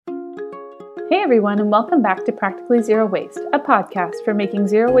Hey everyone, and welcome back to Practically Zero Waste, a podcast for making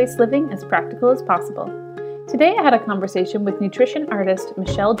zero waste living as practical as possible. Today I had a conversation with nutrition artist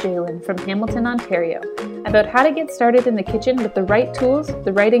Michelle Jalen from Hamilton, Ontario, about how to get started in the kitchen with the right tools,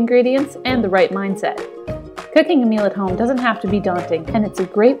 the right ingredients, and the right mindset. Cooking a meal at home doesn't have to be daunting, and it's a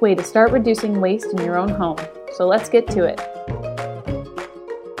great way to start reducing waste in your own home. So let's get to it.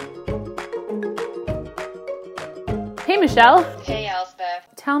 Hey Michelle. Hey Elspeth.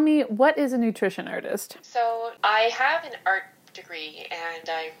 Tell me, what is a nutrition artist? So I have an art degree and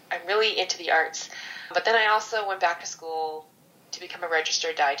I'm really into the arts. But then I also went back to school to become a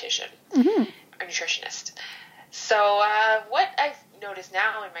registered dietitian or nutritionist. So what I've noticed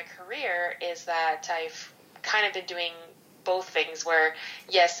now in my career is that I've kind of been doing both things where,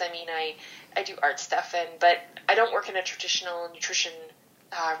 yes, I mean, I do art stuff, but I don't work in a traditional nutrition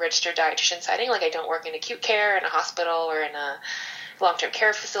registered dietitian setting. Like I don't work in acute care in a hospital or in a long-term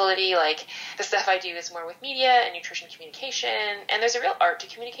care facility. Like the stuff I do is more with media and nutrition communication, and there's a real art to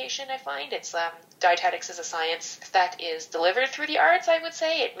communication. I find it's dietetics is a science that is delivered through the arts. I would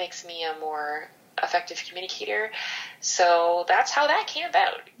say it makes me a more effective communicator. So that's how that came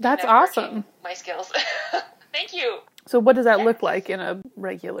about. That's awesome. My skills. Thank you. So what does that look like in a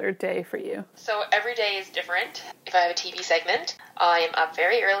regular day for you? So every day is different. If I have a TV segment, I am up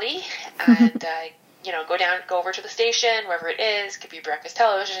very early and go over to the station, wherever it is. Could be breakfast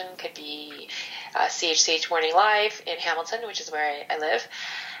television, could be CHCH Morning Live in Hamilton, which is where I live.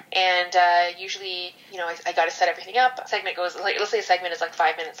 And usually, I got to set everything up. Segment goes, let's say a segment is like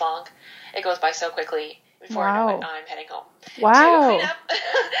 5 minutes long. It goes by so quickly before I know it, I'm heading home. Wow. To clean up.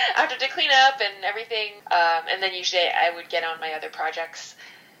 After to clean up and everything. And then usually I would get on my other projects.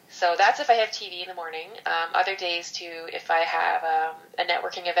 So that's if I have TV in the morning. Other days too, if I have a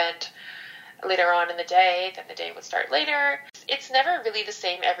networking event later on in the day, then the day would start later. It's never really the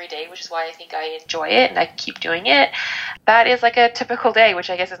same every day, which is why I think I enjoy it and I keep doing it. That is like a typical day,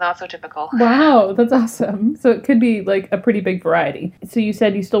 which I guess is not so typical. Wow, that's awesome. So it could be like a pretty big variety. So you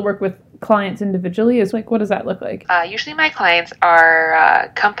said you still work with clients individually. Is like, what does that look like? Usually my clients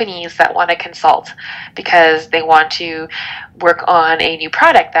are companies that want to consult because they want to work on a new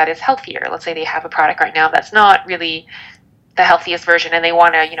product that is healthier. Let's say they have a product right now that's not really the healthiest version and they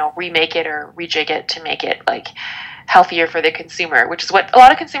want to, remake it or rejig it to make it like healthier for the consumer, which is what a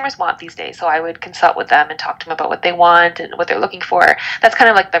lot of consumers want these days. So I would consult with them and talk to them about what they want and what they're looking for. That's kind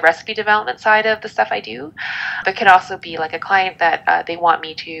of like the recipe development side of the stuff I do. But it can also be like a client that they want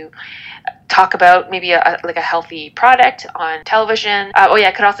me to talk about maybe a healthy product on television.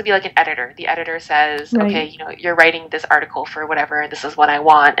 It could also be like an editor. The editor says, right, okay, you're writing this article for whatever, and this is what I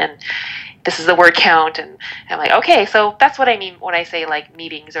want, and this is the word count, and I'm like, okay, so that's what I mean when I say like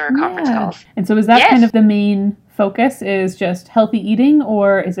meetings or conference calls. And so is that kind of the main focus, is just healthy eating,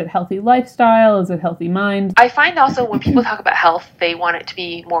 or is it healthy lifestyle? Is it healthy mind? I find also when people talk about health, they want it to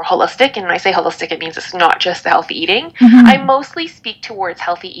be more holistic. And when I say holistic, it means it's not just the healthy eating. I mostly speak towards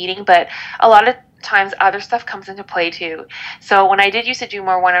healthy eating, but a lot of times other stuff comes into play too. So when I did used to do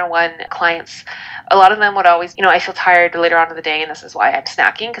more one-on-one clients, a lot of them would always, I feel tired later on in the day and this is why I'm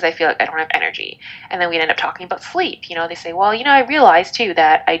snacking, because I feel like I don't have energy. And then we'd end up talking about sleep. They say, well, I realize too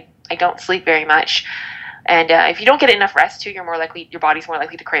that I don't sleep very much. And if you don't get enough rest too, your body's more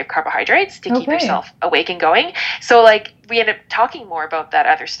likely to crave carbohydrates to keep yourself awake and going. So we end up talking more about that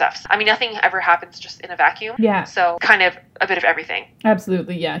other stuff. I mean, nothing ever happens just in a vacuum. Yeah. So kind of a bit of everything.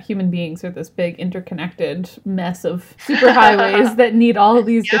 Absolutely, yeah. Human beings are this big interconnected mess of superhighways that need all of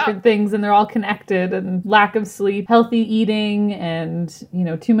these different things, and they're all connected, and lack of sleep, healthy eating, and,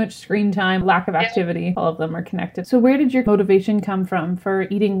 too much screen time, lack of activity, all of them are connected. So where did your motivation come from for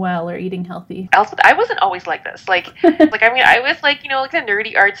eating well or eating healthy? I wasn't always like this. I was like a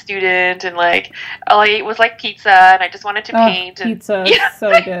nerdy art student, and all I ate was pizza, and I just wanted to paint. Pizza,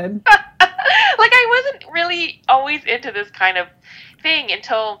 so good. I wasn't really always into this kind of thing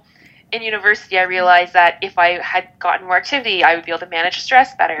until in university I realized that if I had gotten more activity, I would be able to manage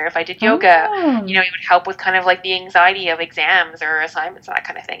stress better. If I did yoga, it would help with kind of the anxiety of exams or assignments and that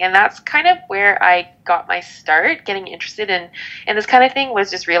kind of thing. And that's kind of where I got my start getting interested in this kind of thing,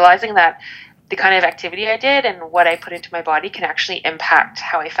 was just realizing that the kind of activity I did and what I put into my body can actually impact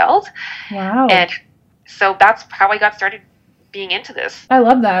how I felt. Wow. And so that's how I got started being into this. I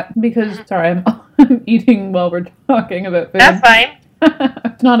love that because, sorry, I'm eating while we're talking about food. That's fine.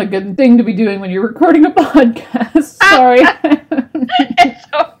 It's not a good thing to be doing when you're recording a podcast. Sorry. It's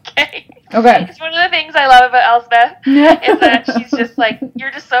okay. Okay. It's one of the things I love about Elspeth is that she's just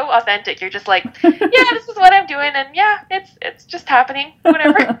you're just so authentic. You're just this is what I'm doing, and it's just happening.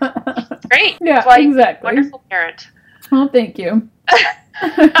 Whatever. It's great. Yeah, it's exactly. Wonderful parent. Oh, thank you.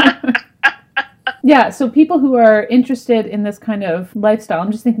 Yeah, so people who are interested in this kind of lifestyle,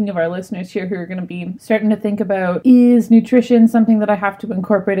 I'm just thinking of our listeners here who are going to be starting to think about, is nutrition something that I have to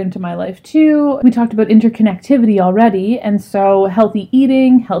incorporate into my life too? We talked about interconnectivity already, and so healthy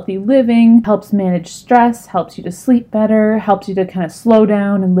eating, healthy living helps manage stress, helps you to sleep better, helps you to kind of slow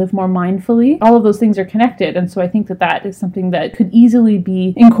down and live more mindfully. All of those things are connected, and so I think that that is something that could easily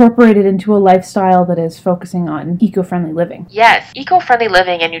be incorporated into a lifestyle that is focusing on eco-friendly living. Yes, eco-friendly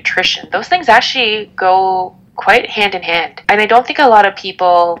living and nutrition, those things actually go quite hand in hand. And I don't think a lot of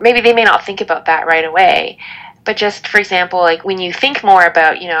people, maybe they may not think about that right away, but just, for example, like when you think more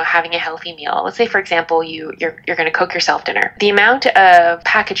about, having a healthy meal, let's say, for example, you're going to cook yourself dinner. The amount of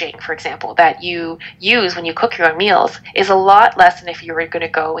packaging, for example, that you use when you cook your own meals is a lot less than if you were going to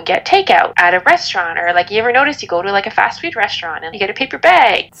go and get takeout at a restaurant, or like you ever notice you go to like a fast food restaurant and you get a paper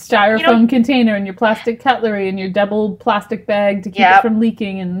bag. Styrofoam container and your plastic cutlery and your double plastic bag to keep it from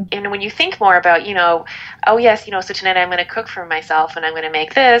leaking. And when you think more about, oh yes, so tonight I'm going to cook for myself and I'm going to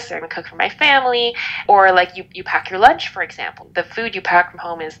make this, or I'm going to cook for my family, or like you pack your lunch, for example. The food you pack from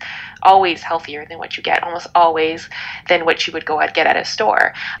home is always healthier than what you get, almost always than what you would go out get at a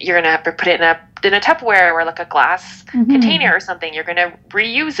store. You're going to have to put it in a Tupperware or like a glass container or something. You're going to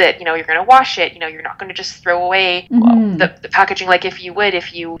reuse it. You're going to wash it. You're not going to just throw away the packaging like if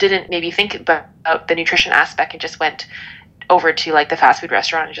you didn't maybe think about the nutrition aspect and just went over to like the fast food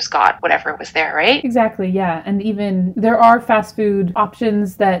restaurant and just got whatever was there, right? Exactly, yeah. And even there are fast food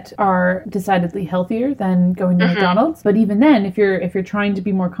options that are decidedly healthier than going to McDonald's. But even then, if you're trying to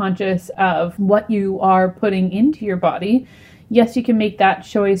be more conscious of what you are putting into your body, yes, you can make that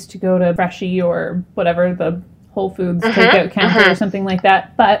choice to go to Freshii or whatever, the Whole Foods takeout counter or something like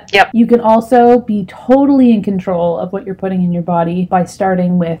that. But you can also be totally in control of what you're putting in your body by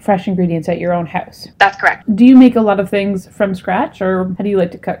starting with fresh ingredients at your own house. That's correct. Do you make a lot of things from scratch, or how do you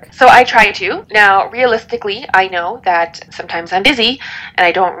like to cook? So I try to. Now, realistically, I know that sometimes I'm busy and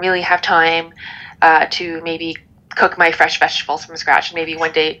I don't really have time to maybe cook my fresh vegetables from scratch. Maybe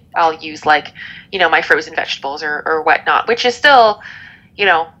one day I'll use like, my frozen vegetables or whatnot, which is still,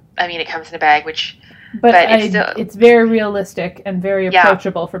 it comes in a bag, But it's very realistic and very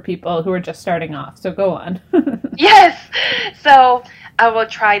approachable for people who are just starting off. So go on. Yes. So I will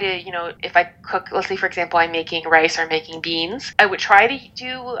try to, if I cook, let's say, for example, I'm making rice or making beans, I would try to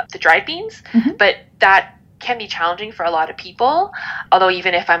do the dried beans, but that can be challenging for a lot of people. Although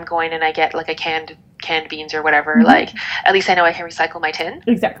even if I'm going and I get like a canned beans or whatever, like at least I know I can recycle my tin.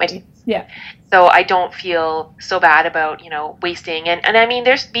 Exactly. Yeah. So I don't feel so bad about, wasting. And I mean,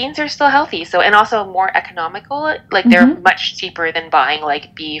 beans are still healthy. So, and also more economical. Like they're much cheaper than buying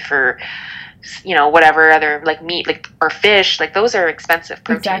like beef or, whatever other like meat, like, or fish. Like those are expensive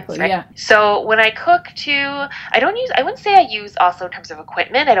proteins. Exactly. Right? Yeah. So when I cook too, I wouldn't say I use also in terms of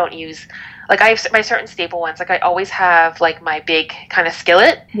equipment. I don't use, like I have my certain staple ones. Like I always have like my big kind of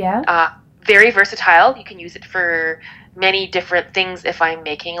skillet. Yeah. Very versatile. You can use it for many different things. If I'm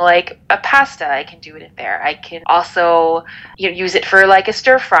making like a pasta, I can do it in there. I can also use it for like a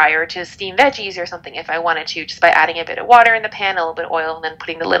stir fry or to steam veggies or something if I wanted to, just by adding a bit of water in the pan, a little bit of oil, and then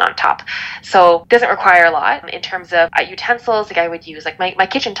putting the lid on top. So it doesn't require a lot. In terms of utensils, like I would use like my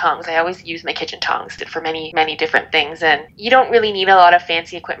kitchen tongs. I always use my kitchen tongs for many, many different things. And you don't really need a lot of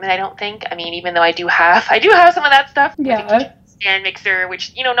fancy equipment, I don't think. I mean, even though I do have some of that stuff. Yeah. Stand mixer,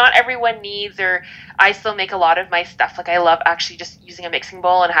 which not everyone needs, or I still make a lot of my stuff. Like I love actually just using a mixing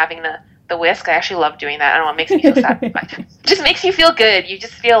bowl and having the whisk. I actually love doing that. I don't know, it makes me feel satisfied. It just makes you feel good. You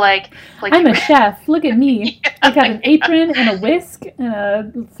just feel like I'm a chef. Look at me. I got an apron and a whisk and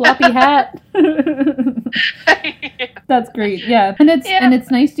a floppy hat. That's great. Yeah. And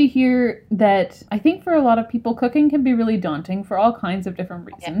it's nice to hear that. I think for a lot of people, cooking can be really daunting for all kinds of different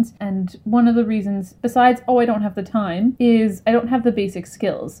reasons. Yeah. And one of the reasons, besides, I don't have the time, is I don't have the basic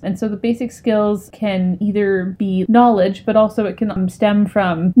skills. And so the basic skills can either be knowledge, but also it can stem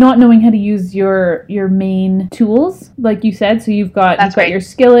from not knowing how to use your main tools, like you said. So you've got your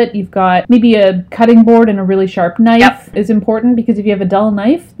skillet, you've got maybe a cutting board and a really sharp knife is important, because if you have a dull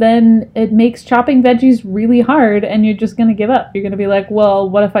knife, then it makes chopping veggies really hard and you're just going to give up. You're going to be like, well,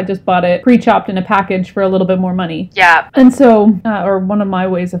 what if I just bought it pre-chopped in a package for a little bit more money? Yeah. And so, or one of my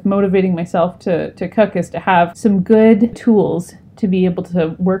ways of motivating myself to cook is to have some good tools to be able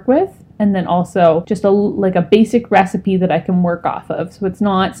to work with. And then also just a basic recipe that I can work off of. So it's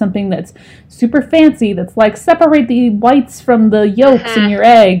not something that's super fancy, that's like separate the whites from the yolks in your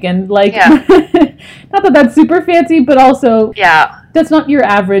egg. And like, not that that's super fancy, but also that's not your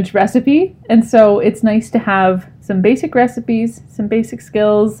average recipe. And so it's nice to have some basic recipes, some basic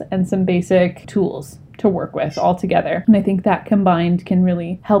skills, and some basic tools to work with all together. And I think that combined can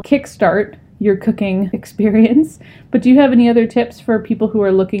really help kickstart your cooking experience. But do you have any other tips for people who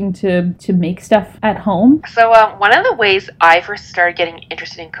are looking to make stuff at home? So one of the ways I first started getting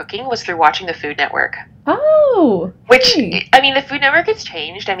interested in cooking was through watching the Food Network. Oh, Which, hey. I mean, the Food Network has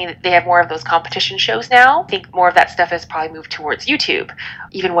changed. I mean, they have more of those competition shows now. I think more of that stuff has probably moved towards YouTube,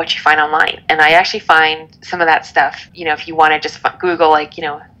 even what you find online. And I actually find some of that stuff, if you want to just Google, like,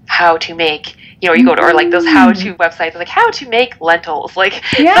 how to make, you go to, or like those how-to websites, like how to make lentils, like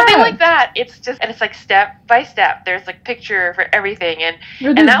something like that. It's just, and it's like step by step. There's like picture for everything. And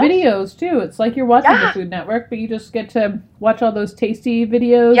there's videos too. It's like you're watching the Food Network, but you just get to watch all those tasty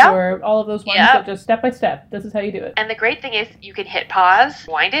videos or all of those ones that just step by step. This is how you do it. And the great thing is you can hit pause,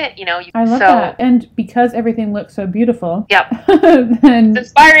 wind it, I love that. And because everything looks so beautiful. Yep. Then it's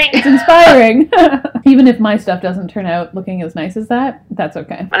inspiring. It's inspiring. Even if my stuff doesn't turn out looking as nice as that, that's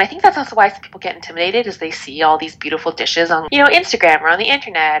okay. And I think that's also why some people get intimidated, is they see all these beautiful dishes on, Instagram or on the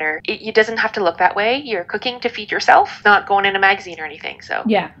internet, or it doesn't have to look that way. You're cooking to feed yourself, not going in a magazine or anything. So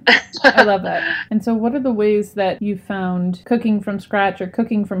yeah, I love that. And so what are the ways that you found cooking from scratch or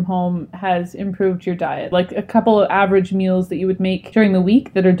cooking from home has improved your diet? Like a couple of average meals that you would make during the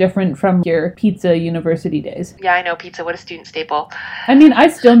week that are different from your pizza university days. Yeah, I know pizza. What a student staple. I mean, I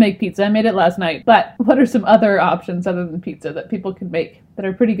still make pizza. I made it last night. But what are some other options other than pizza that people can make that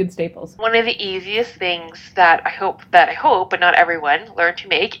are pretty good staples? One of the easiest things that I hope, but not everyone, learn to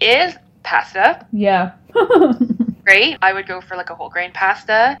make is pasta. Yeah. Great. I would go for like a whole grain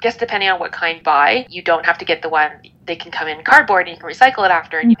pasta. Just depending on what kind you buy, you don't have to get the one. They can come in cardboard and you can recycle it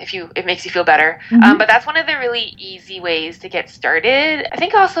after, and it makes you feel better. But that's one of the really easy ways to get started. I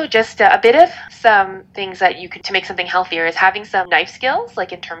think also just a bit of some things that you can to make something healthier is having some knife skills,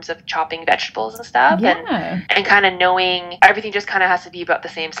 like in terms of chopping vegetables and stuff, and kind of knowing everything just kind of has to be about the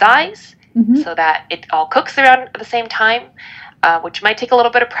same size so that it all cooks around at the same time. Which might take a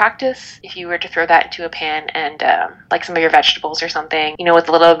little bit of practice if you were to throw that into a pan and like some of your vegetables or something, with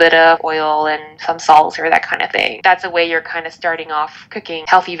a little bit of oil and some salt or that kind of thing. That's a way you're kind of starting off cooking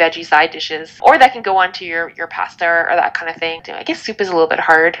healthy veggie side dishes, or that can go onto your pasta or that kind of thing. I guess soup is a little bit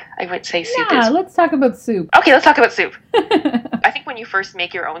hard. I would say soup is... Yeah, let's talk about soup. Okay, let's talk about soup. I think when you first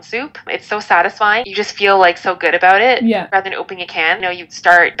make your own soup, it's so satisfying. You just feel like so good about it. Yeah. Rather than opening a can, you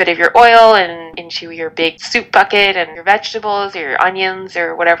start a bit of your oil and into your big soup bucket and your vegetables or your onions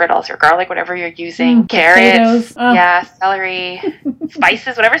or whatever else, or garlic, whatever you're using, carrots, celery,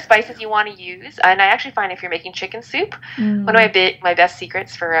 spices, whatever spices you want to use. And I actually find if you're making chicken soup, one of my best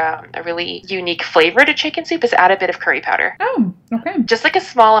secrets for a really unique flavor to chicken soup is add a bit of curry powder. Oh, okay. Just like a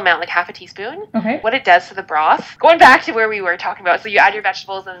small amount, like half a teaspoon. Okay. What it does to the broth, going back to where we were talking about, so you add your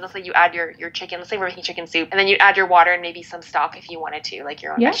vegetables and let's say you add your chicken, let's say we're making chicken soup, and then you add your water and maybe some stock if you wanted to, like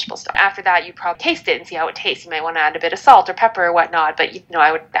your own vegetable stock. After that, you probably taste it and see how it tastes. You might want to add a bit of salt or pepper or whatnot, but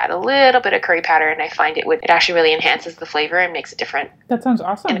I would add a little bit of curry powder, and I find it actually really enhances the flavor and makes it different. That sounds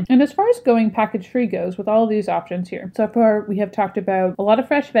awesome. And as far as going package free goes, with all of these options here, so far we have talked about a lot of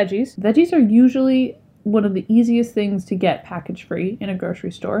fresh veggies. Veggies are usually one of the easiest things to get package free in a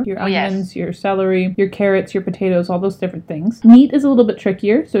grocery store. Your onions, your celery, your carrots, your potatoes, all those different things. Meat is a little bit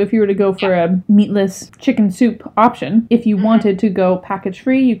trickier. So if you were to go for a meatless chicken soup option, if you wanted to go package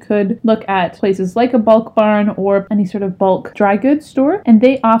free, you could look at places like a Bulk Barn or any sort of bulk dry goods store. And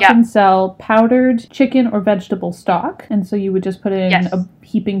they often sell powdered chicken or vegetable stock. And so you would just put in a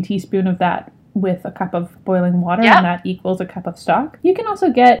heaping teaspoon of that with a cup of boiling water, and that equals a cup of stock. You can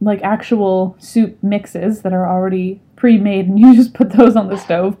also get like actual soup mixes that are already pre-made, and you just put those on the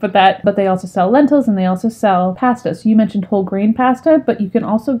stove. But they also sell lentils, and they also sell pasta. So you mentioned whole grain pasta, but you can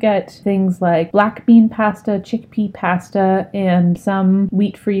also get things like black bean pasta, chickpea pasta, and some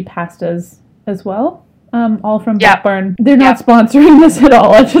wheat-free pastas as well. All from Bulk Barn. They're not sponsoring this at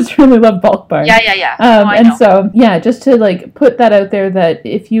all. I just really love Bulk Barn. Just to put that out there, that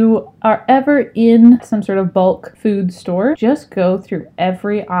if you are ever in some sort of bulk food store, just go through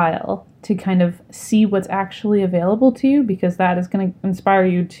every aisle to kind of see what's actually available to you, because that is going to inspire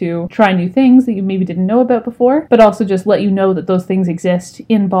you to try new things that you maybe didn't know about before, but also just let you know that those things exist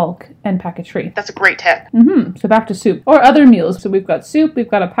in bulk and package free. That's a great tip. So back to soup or other meals. So we've got soup, we've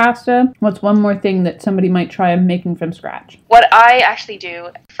got a pasta. What's one more thing that somebody might try making from scratch? What I actually do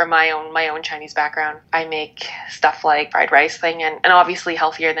for my own Chinese background, I make stuff like fried rice thing, and obviously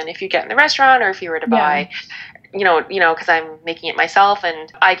healthier than if you get in the restaurant or if you were to buy because I'm making it myself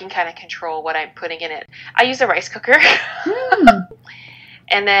and I can kind of control what I'm putting in it. I use a rice cooker.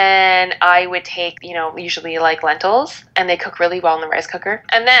 And then I would take, usually like lentils, and they cook really well in the rice cooker.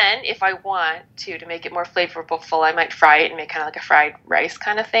 And then if I want to make it more flavorful, I might fry it and make kind of like a fried rice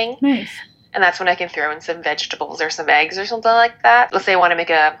kind of thing. Nice. And that's when I can throw in some vegetables or some eggs or something like that. Let's say I want to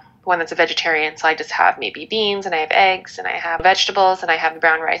make a one that's a vegetarian, so I just have maybe beans and I have eggs and I have vegetables and I have the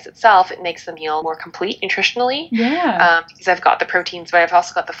brown rice itself. It makes the meal more complete nutritionally. Yeah. Because I've got the proteins, but I've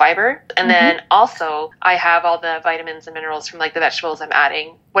also got the fiber. And then also I have all the vitamins and minerals from like the vegetables I'm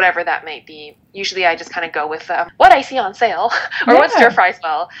adding, whatever that might be. Usually I just kind of go with what I see on sale or what stir fries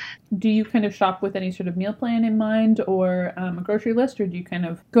well. Do you kind of shop with any sort of meal plan in mind or a grocery list, or do you kind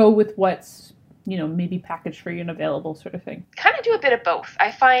of go with what's, you know, maybe packaged for you and available sort of thing? Kind of do a bit of both.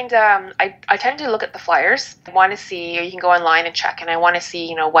 I find I tend to look at the flyers. I want to see, or you can go online and check, and I want to see,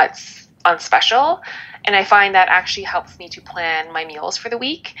 you know, what's on special. And I find that actually helps me to plan my meals for the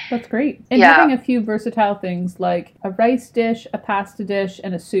week. That's great. And having a few versatile things like a rice dish, a pasta dish,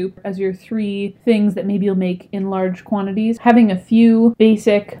 and a soup as your 3 things that maybe you'll make in large quantities. Having a few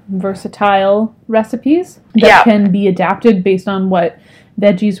basic, versatile recipes that can be adapted based on what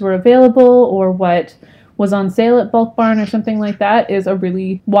veggies were available or what was on sale at Bulk Barn or something like that is a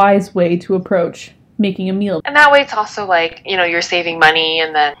really wise way to approach making a meal. And that way it's also like, you know, you're saving money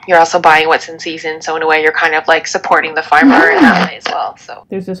and then you're also buying what's in season. So in a way you're kind of like supporting the farmer in that way as well. So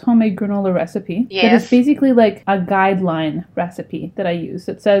there's this homemade granola recipe that is basically like a guideline recipe that I use.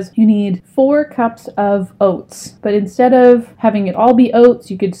 It says you need 4 cups of oats, but instead of having it all be oats,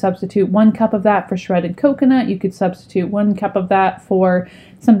 you could substitute 1 cup of that for shredded coconut. You could substitute 1 cup of that for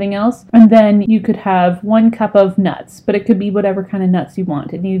something else. And then you could have 1 cup of nuts, but it could be whatever kind of nuts you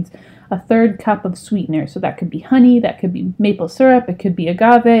want. It needs a 1/3 cup of sweetener. So that could be honey, that could be maple syrup, it could be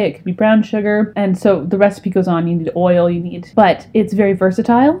agave, it could be brown sugar. And so the recipe goes on. You need oil, but it's very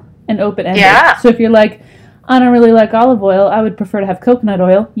versatile and open-ended. Yeah. So if you're like, I don't really like olive oil, I would prefer to have coconut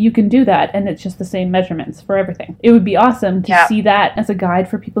oil, you can do that, and it's just the same measurements for everything. It would be awesome to see that as a guide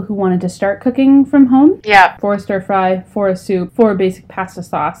for people who wanted to start cooking from home. Yeah. For a stir fry, for a soup, for a basic pasta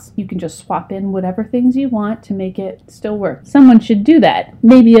sauce. You can just swap in whatever things you want to make it still work. Someone should do that.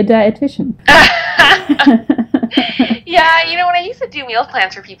 Maybe a dietitian. Yeah, you know, when I used to do meal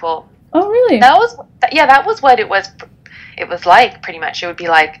plans for people. Oh, really? That was what it was. It was like, pretty much. It would be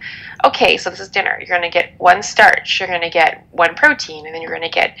like, okay, so this is dinner. You're going to get 1 starch. You're going to get 1 protein. And then you're going to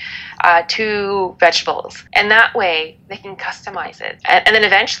get 2 vegetables. And that way, they can customize it. And then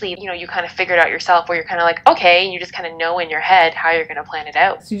eventually, you know, you kind of figure it out yourself where you're kind of like, okay, you just kind of know in your head how you're going to plan it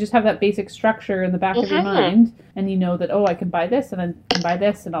out. So you just have that basic structure in the back of your mind. And you know that, oh, I can buy this and I can buy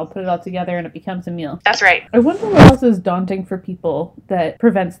this and I'll put it all together and it becomes a meal. That's right. I wonder what else is daunting for people that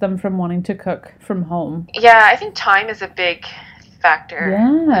prevents them from wanting to cook from home. Yeah, I think time is a big factor.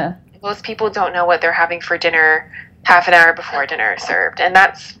 Yeah. Most people don't know what they're having for dinner half an hour before dinner is served. And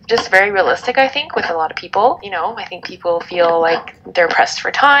that's just very realistic, I think, with a lot of people. You know, I think people feel like they're pressed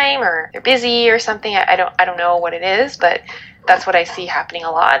for time or they're busy or something. I don't know what it is, but that's what I see happening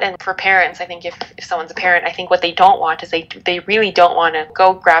a lot. And for parents, I think if someone's a parent, I think what they don't want is they really don't want to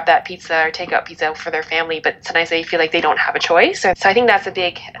go grab that pizza or take out pizza for their family, but sometimes they feel like they don't have a choice. So I think that's a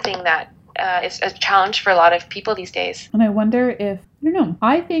big thing that is a challenge for a lot of people these days. And I wonder if, I don't know,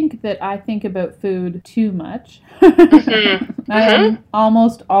 I think that I think about food too much. I'm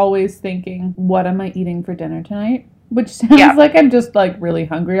almost always thinking, what am I eating for dinner tonight? Which sounds like I'm just like really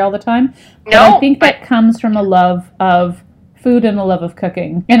hungry all the time. But I think that comes from a love of food and a love of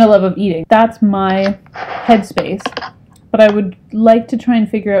cooking and a love of eating. That's my headspace. But I would like to try and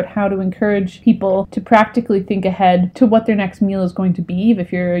figure out how to encourage people to practically think ahead to what their next meal is going to be.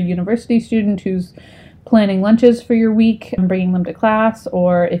 If you're a university student who's planning lunches for your week and bringing them to class,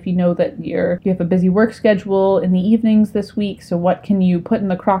 or if you know that you have a busy work schedule in the evenings this week, so what can you put in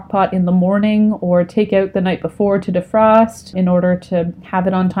the crock pot in the morning or take out the night before to defrost in order to have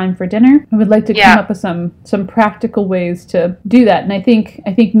it on time for dinner? I would like to come up with some practical ways to do that. And I think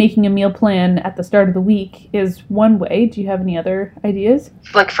making a meal plan at the start of the week is one way. Do you have any other ideas?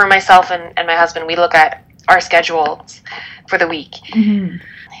 Like for myself and my husband, we look at our schedules for the week. Mm-hmm.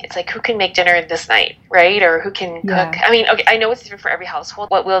 It's like, who can make dinner this night, right? Or who can cook? I mean, okay, I know it's different for every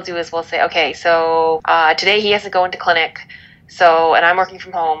household. What we'll do is we'll say, okay, so today he has to go into clinic, and I'm working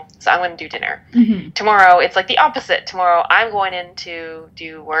from home, so I'm going to do dinner. Mm-hmm. Tomorrow, it's like the opposite. Tomorrow, I'm going in to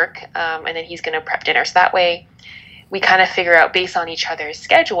do work, and then he's going to prep dinner. So that way, we kind of figure out based on each other's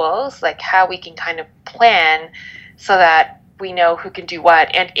schedules, like how we can kind of plan so that we know who can do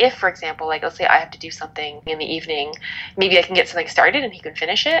what. And if, for example, like let's say I have to do something in the evening, maybe I can get something started and he can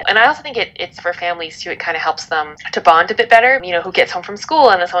finish it. And I also think it's for families too. It kind of helps them to bond a bit better. You know, who gets home from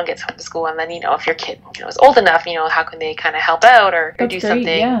school, and then someone gets home from school, and then, you know, if your kid, you know, is old enough, you know, how can they kind of help out or do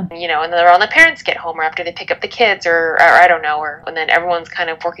something, you know, and then around the parents get home or after they pick up the kids or I don't know, and then everyone's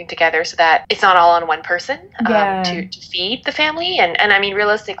kind of working together so that it's not all on one person to feed the family. And I mean,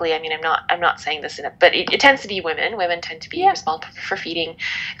 realistically, I mean, I'm not saying this but it tends to be women. Women tend to be super small for feeding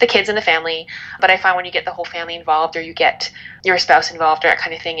the kids and the family. But I find when you get the whole family involved, or you get your spouse involved, or that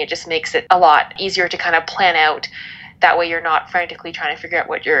kind of thing, it just makes it a lot easier to kind of plan out. That way you're not frantically trying to figure out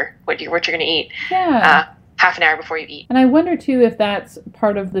what you're going to eat. Yeah. Half an hour before you eat. And I wonder too if that's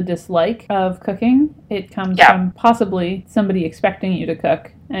part of the dislike of cooking. It comes from possibly somebody expecting you to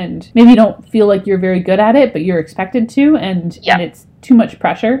cook, and maybe you don't feel like you're very good at it, but you're expected to, and it's too much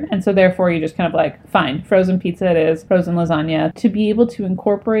pressure, and so therefore you just kind of like, fine, frozen pizza it is, frozen lasagna. To be able to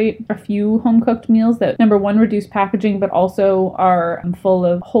incorporate a few home-cooked meals that, number one, reduce packaging, but also are full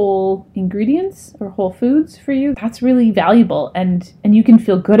of whole ingredients or whole foods for you, that's really valuable, and you can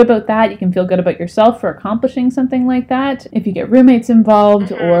feel good about that. You can feel good about yourself for accomplishing something like that. If you get roommates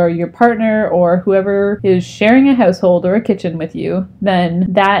involved, or your partner, or whoever is sharing a household or a kitchen with you,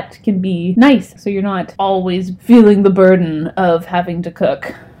 then that can be nice, so you're not always feeling the burden of having to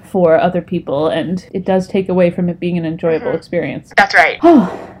cook for other people, and it does take away from it being an enjoyable experience. That's right.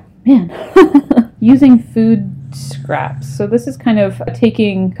 Oh, man. Using food scraps. So this is kind of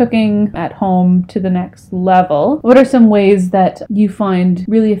taking cooking at home to the next level. What are some ways that you find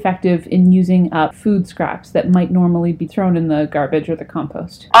really effective in using up food scraps that might normally be thrown in the garbage or the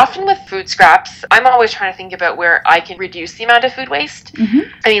compost? Often with food scraps, I'm always trying to think about where I can reduce the amount of food waste.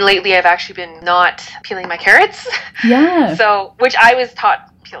 I mean, lately I've actually been not peeling my carrots. Yeah. So, which I was taught,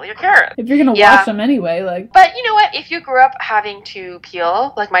 peel your carrots. If you're going to wash them anyway, like. But you know what? If you grew up having to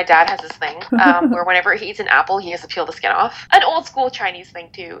peel, like my dad has this thing, where whenever he eats an apple, he has to peel the skin off. An old school Chinese thing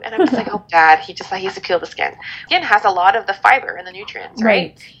too. And I'm just like, oh, Dad, he has to peel the skin. Skin has a lot of the fiber and the nutrients,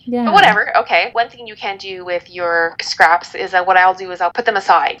 right? Yeah. But whatever. Okay. One thing you can do with your scraps is that what I'll do is I'll put them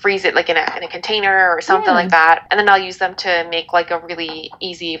aside, freeze it like in a container or something like that, and then I'll use them to make like a really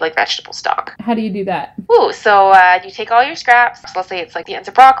easy like vegetable stock. How do you do that? Ooh, so you take all your scraps. So let's say it's like the ends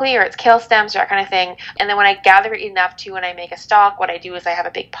of broccoli or it's kale stems or that kind of thing. And then when I gather enough to when I make a stock, what I do is I have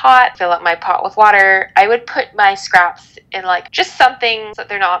a big pot, fill up my pot with water. I would put my scraps in like just something so that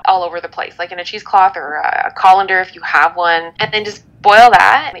they're not all over the place, like in a cheesecloth or a colander if you have one, and then just boil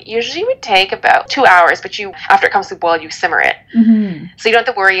that. It usually would take about 2 hours, but after it comes to boil, you simmer it. So you don't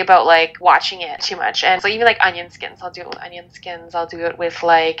have to worry about like watching it too much. And so even like onion skins, I'll do it with onion skins. I'll do it with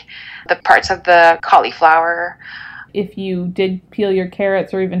like the parts of the cauliflower. If you did peel your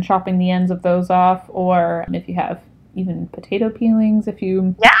carrots or even chopping the ends of those off, or if you have even potato peelings, or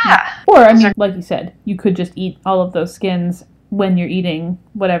I mean, like you said, you could just eat all of those skins when you're eating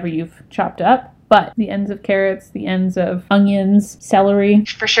whatever you've chopped up. But the ends of carrots, the ends of onions, celery.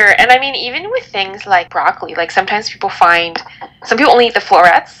 For sure. And I mean, even with things like broccoli, like sometimes some people only eat the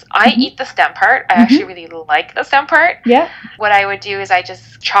florets. I eat the stem part. I actually really like the stem part. Yeah. What I would do is I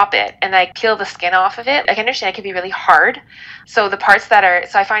just chop it and I peel the skin off of it. I can understand it can be really hard. So the parts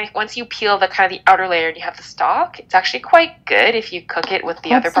so I find once you peel the kind of the outer layer and you have the stalk, it's actually quite good if you cook it with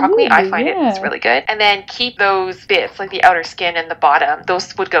the other broccoli. I find it's really good. And then keep those bits, like the outer skin and the bottom,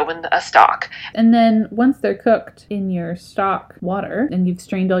 those would go in a stock. And then once they're cooked in your stock water and you've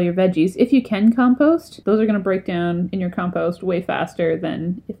strained all your veggies, if you can compost, those are going to break down in your compost way faster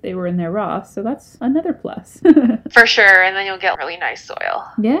than if they were in there raw. So that's another plus. For sure. And then you'll get really nice soil.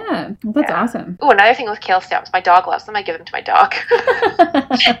 Yeah. Well, that's awesome. Oh, another thing with kale stems. My dog loves them. I give them to my dog.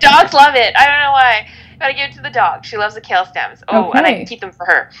 Dogs love it. I don't know why. Gotta give it to the dog. She loves the kale stems. Oh, and I keep them for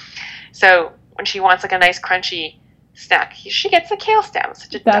her. So when she wants like a nice crunchy snack, she gets the kale stems.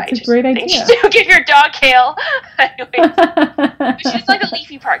 That's a great idea. Give your dog kale. Anyways, she's like the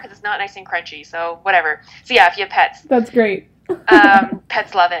leafy part because it's not nice and crunchy. So whatever. So yeah, if you have pets, that's great.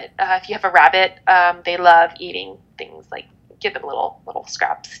 Pets love it. If you have a rabbit, they love eating things like give them little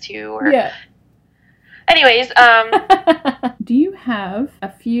scraps too. Or anyways, do you have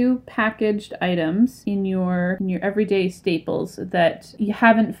a few packaged items in your everyday staples that you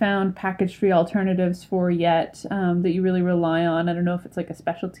haven't found package-free alternatives for yet, that you really rely on? I don't know if it's like a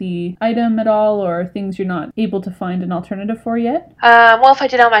specialty item at all or things you're not able to find an alternative for yet. Well, if I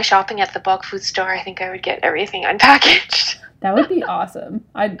did all my shopping at the bulk food store, I think I would get everything unpackaged. That would be awesome.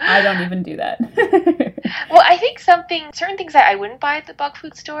 I don't even do that. Well, I think certain things that I wouldn't buy at the bulk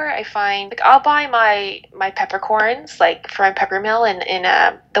food store, I find, like I'll buy my peppercorns, like for my pepper mill in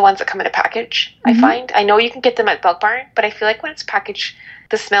the ones that come in a package, I find. I know you can get them at Bulk Barn, but I feel like when it's packaged,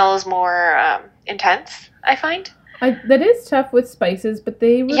 the smell is more intense, I find. That is tough with spices, but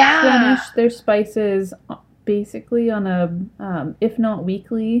they replenish their spices basically on a if not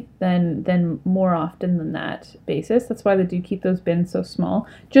weekly then more often than that basis. That's why they do keep those bins so small.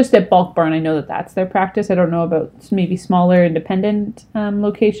 Just at Bulk Barn, I know that that's their practice. I don't know about maybe smaller independent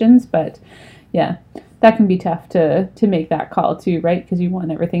locations, but yeah, that can be tough to make that call too, right? Because you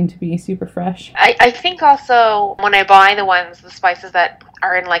want everything to be super fresh. I think also when I buy the spices that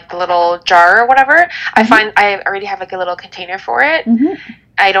are in like the little jar or whatever, I find I already have like a little container for it.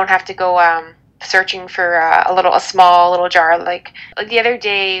 I don't have to go searching for a small little jar. Like the other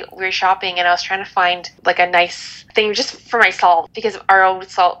day we were shopping and I was trying to find like a nice thing just for my salt, because our old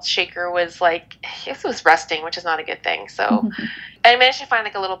salt shaker was like, it was rusting, which is not a good thing. So I managed to find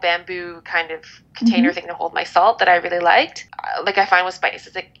like a little bamboo kind of container thing to hold my salt that I really liked. Like I find with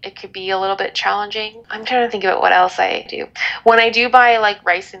spices, it could be a little bit challenging. I'm trying to think about what else I do. When I do buy like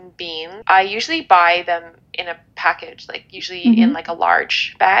rice and beans, I usually buy them in a package, like usually in like a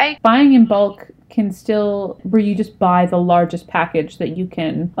large bag. Buying in bulk can still, where you just buy the largest package that you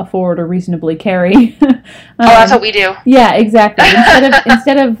can afford or reasonably carry. That's what we do. Yeah, exactly.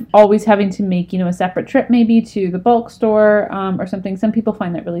 Instead of always having to make, a separate trip maybe to the bulk store or something, some people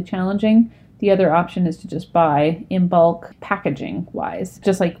find that really challenging. The other option is to just buy in bulk packaging wise.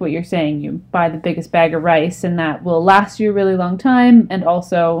 Just like what you're saying, you buy the biggest bag of rice and that will last you a really long time and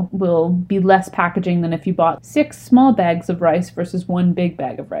also will be less packaging than if you bought 6 small bags of rice versus 1 big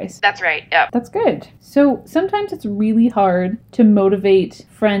bag of rice. That's right, yeah. That's good. So sometimes it's really hard to motivate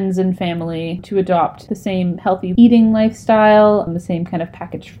friends and family to adopt the same healthy eating lifestyle and the same kind of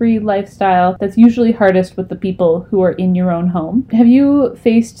package-free lifestyle. That's usually hardest with the people who are in your own home. Have you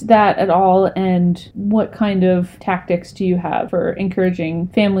faced that at all? And what kind of tactics do you have for encouraging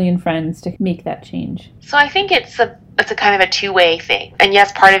family and friends to make that change? So I think it's a kind of a two-way thing. And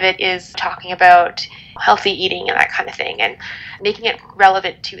yes, part of it is talking about healthy eating and that kind of thing and making it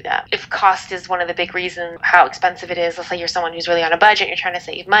relevant to them. If cost is one of the big reasons how expensive it is, let's say you're someone who's really on a budget, you're trying to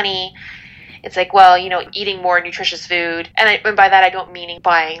save money, it's like, well, eating more nutritious food. And by that, I don't mean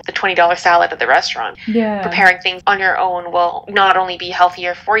buying the $20 salad at the restaurant. Yeah. Preparing things on your own will not only be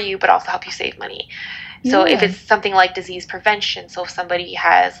healthier for you, but also help you save money. So if it's something like disease prevention, so if somebody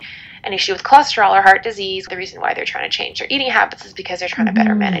has an issue with cholesterol or heart disease, the reason why they're trying to change their eating habits is because they're trying to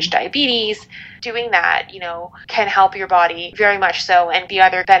better manage diabetes. Doing that, can help your body very much so. And the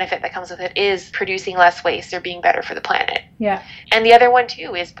other benefit that comes with it is producing less waste or being better for the planet. Yeah. And the other one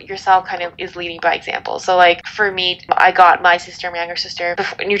too is yourself kind of is leading by example. So like for me, I got my younger sister,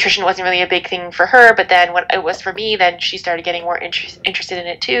 nutrition wasn't really a big thing for her, but then when it was for me, then she started getting more interested in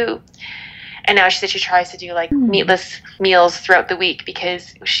it too. And now she said she tries to do like meatless meals throughout the week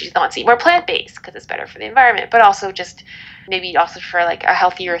because she wants to eat more plant-based because it's better for the environment, but also just maybe also for like a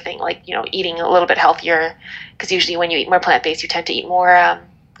healthier thing, like, eating a little bit healthier, because usually when you eat more plant-based, you tend to eat more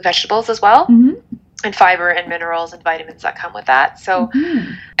vegetables as well. And fiber and minerals and vitamins that come with that. So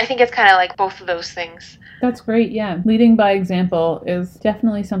I think it's kind of like both of those things. That's great, yeah. Leading by example is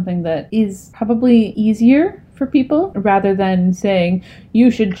definitely something that is probably easier for people rather than saying,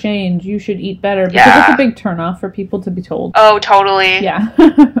 you should change, you should eat better. Because it's a big turnoff for people to be told. Oh, totally. Yeah.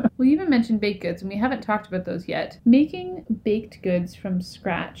 We even mentioned baked goods, and we haven't talked about those yet. Making baked goods from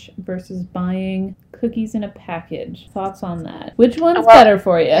scratch versus buying cookies in a package. Thoughts on that? Which one's better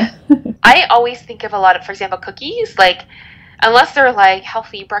for you? I always think of a lot of, for example, cookies, like, unless they're like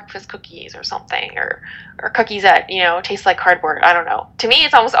healthy breakfast cookies or something, or cookies that, taste like cardboard. I don't know. To me,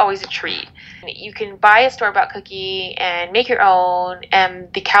 it's almost always a treat. You can buy a store-bought cookie and make your own,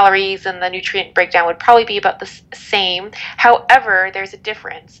 and the calories and the nutrient breakdown would probably be about the same. However, there's a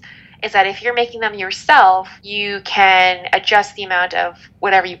difference. Is that if you're making them yourself, you can adjust the amount of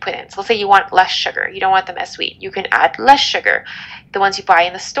whatever you put in. So let's say you want less sugar. You don't want them as sweet. You can add less sugar. The ones you buy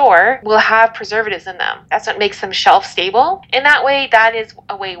in the store will have preservatives in them. That's what makes them shelf stable. In that way, that is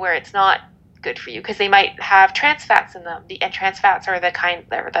a way where it's not good for you because they might have trans fats in them. And trans fats are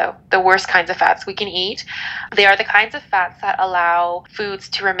the worst kinds of fats we can eat. They are the kinds of fats that allow foods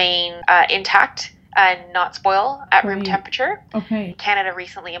to remain intact and not spoil at room temperature. Okay. Canada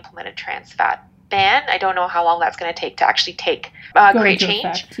recently implemented trans fat ban. I don't know how long that's going to take create change.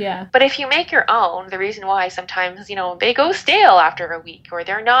 Effect, yeah. But if you make your own, the reason why sometimes, they go stale after a week or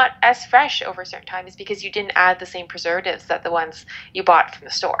they're not as fresh over a certain time is because you didn't add the same preservatives that the ones you bought from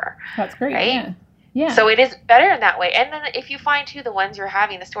the store. That's great, right? yeah. Yeah. So it is better in that way. And then if you find too the ones you're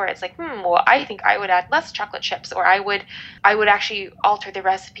having in the store, it's like, well, I think I would add less chocolate chips, or I would actually alter the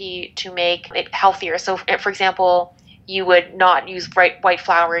recipe to make it healthier. So for example, you would not use white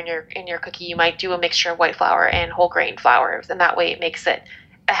flour in your cookie. You might do a mixture of white flour and whole grain flours, and that way it makes it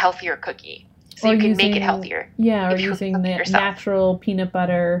a healthier cookie. So you can make it healthier. Yeah, or using the natural peanut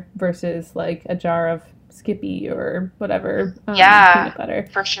butter versus like a jar of Skippy or whatever peanut butter.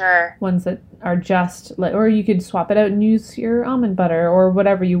 For sure. Ones that are just like, or you could swap it out and use your almond butter or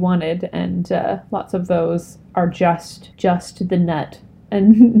whatever you wanted, and lots of those are just the nut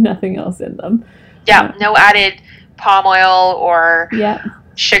and nothing else in them. Yeah, no added palm oil or Yeah.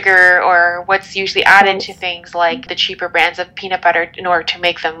 sugar or what's usually added to things like the cheaper brands of peanut butter in order to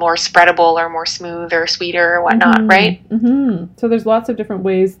make them more spreadable or more smooth or sweeter or whatnot, right? So there's lots of different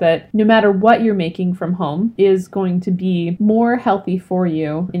ways that no matter what you're making from home is going to be more healthy for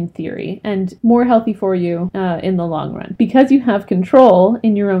you in theory and more healthy for you in the long run. Because you have control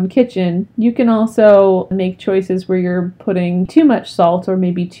in your own kitchen, you can also make choices where you're putting too much salt or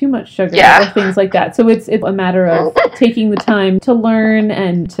maybe too much sugar or things like that. So it's a matter of taking the time to learn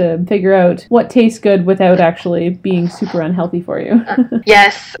and to figure out what tastes good without actually being super unhealthy for you.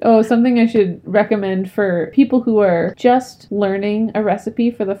 Yes. Oh, something I should recommend for people who are just learning a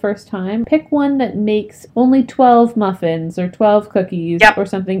recipe for the first time. Pick one that makes only 12 muffins or 12 cookies or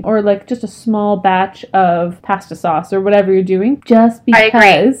something, or like just a small batch of pasta sauce or whatever you're doing, just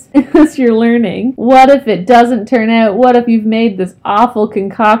because as you're learning, what if it doesn't turn out? What if you've made this awful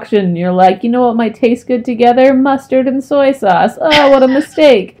concoction and you're like, you know what might taste good together? Mustard and soy sauce. Oh, what a mistake.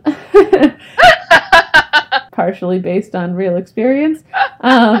 Partially based on real experience.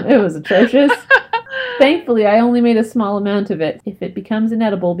 It was atrocious. Thankfully, I only made a small amount of it. If it becomes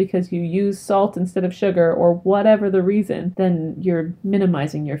inedible because you use salt instead of sugar or whatever the reason, then you're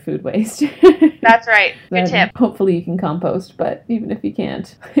minimizing your food waste. That's right. Good tip. Hopefully you can compost, but even if you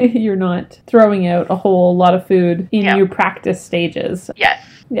can't, you're not throwing out a whole lot of food in your practice stages. Yes.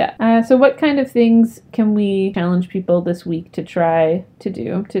 Yeah. So what kind of things can we challenge people this week to try to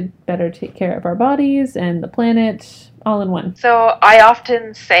do to better take care of our bodies and the planet all in one? So I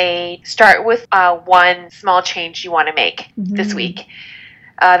often say start with one small change you want to make this week.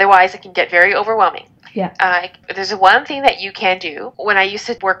 Otherwise, it can get very overwhelming. Yeah. There's one thing that you can do. When I used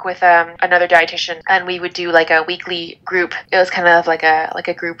to work with another dietitian, and we would do like a weekly group. It was kind of like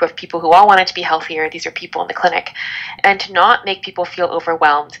a group of people who all wanted to be healthier. These are people in the clinic, and to not make people feel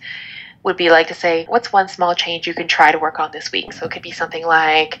overwhelmed would be like to say, what's one small change you can try to work on this week? So it could be something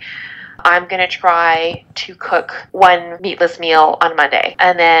like, I'm going to try to cook one meatless meal on Monday,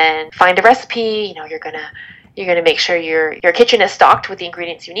 and then find a recipe. You're going to make sure your kitchen is stocked with the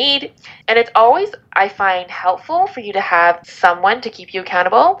ingredients you need. And it's always, I find, helpful for you to have someone to keep you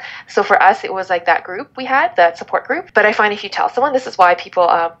accountable. So for us, it was like that group we had, that support group. But I find if you tell someone, this is why people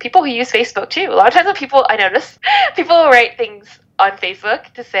who use Facebook too, a lot of times when I notice people write things on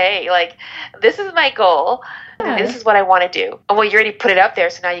Facebook to say, like, this is my goal, and this is what I want to do. Well, you already put it out there,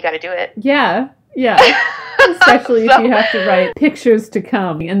 so now you got to do it. Yeah. Especially if you have to write pictures to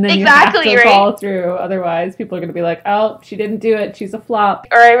come, and then you have to follow through. Otherwise, people are going to be like, "Oh, she didn't do it. She's a flop."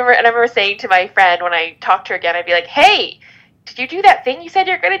 Or I remember saying to my friend when I talked to her again, I'd be like, "Hey, did you do that thing you said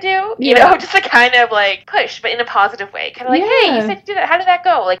you're going to do?" You know, just to kind of like push, but in a positive way. Kind of like, "Hey, you said you did that. How did that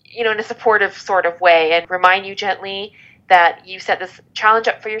go?" Like, in a supportive sort of way, and remind you gently that you set this challenge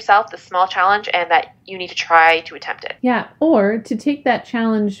up for yourself, this small challenge, and that you need to try to attempt it. Yeah, or to take that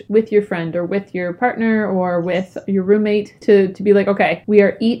challenge with your friend or with your partner or with your roommate to be like, okay, we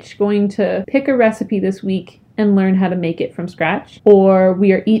are each going to pick a recipe this week and learn how to make it from scratch. Or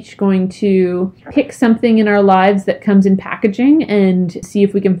we are each going to pick something in our lives that comes in packaging and see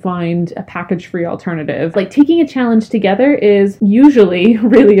if we can find a package-free alternative. Like, taking a challenge together is usually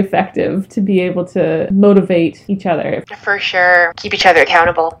really effective to be able to motivate each other. For sure. Keep each other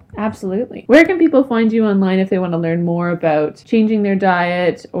accountable. Absolutely. Where can people find you online if they want to learn more about changing their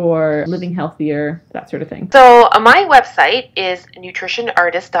diet or living healthier, that sort of thing? So my website is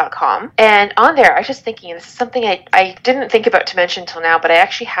nutritionartist.com, and on there, I was just thinking, this is something I didn't think about to mention until now, but I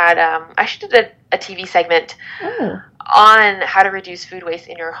actually had did a TV segment on how to reduce food waste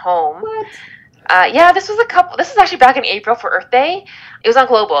in your home. What? This is actually back in April for Earth Day. It was on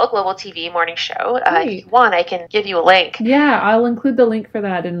Global TV morning show. If you want, I can give you a link. Yeah, I'll include the link for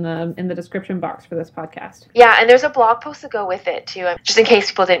that in the description box for this podcast. Yeah, and there's a blog post to go with it too, just in case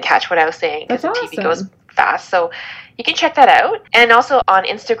people didn't catch what I was saying. That's awesome. The TV goes fast, so you can check that out. And also on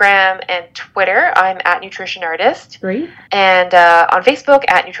Instagram and Twitter, I'm at Nutrition Artist. Great. And on Facebook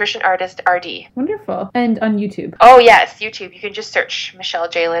at Nutrition Artist RD. Wonderful. And on YouTube. Oh yes, YouTube. You can just search Michelle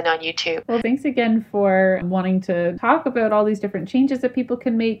Jalen on YouTube. Well, thanks again for wanting to talk about all these different changes that people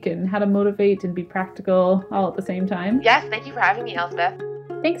can make and how to motivate and be practical all at the same time. Yes, thank you for having me, Elspeth.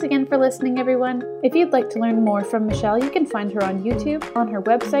 Thanks again for listening, everyone. If you'd like to learn more from Michelle, you can find her on YouTube, on her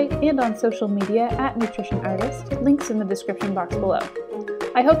website, and on social media at Nutrition Artist. Links in the description box below.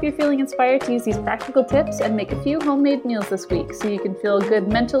 I hope you're feeling inspired to use these practical tips and make a few homemade meals this week so you can feel good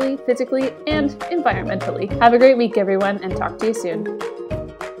mentally, physically, and environmentally. Have a great week, everyone, and talk to you soon.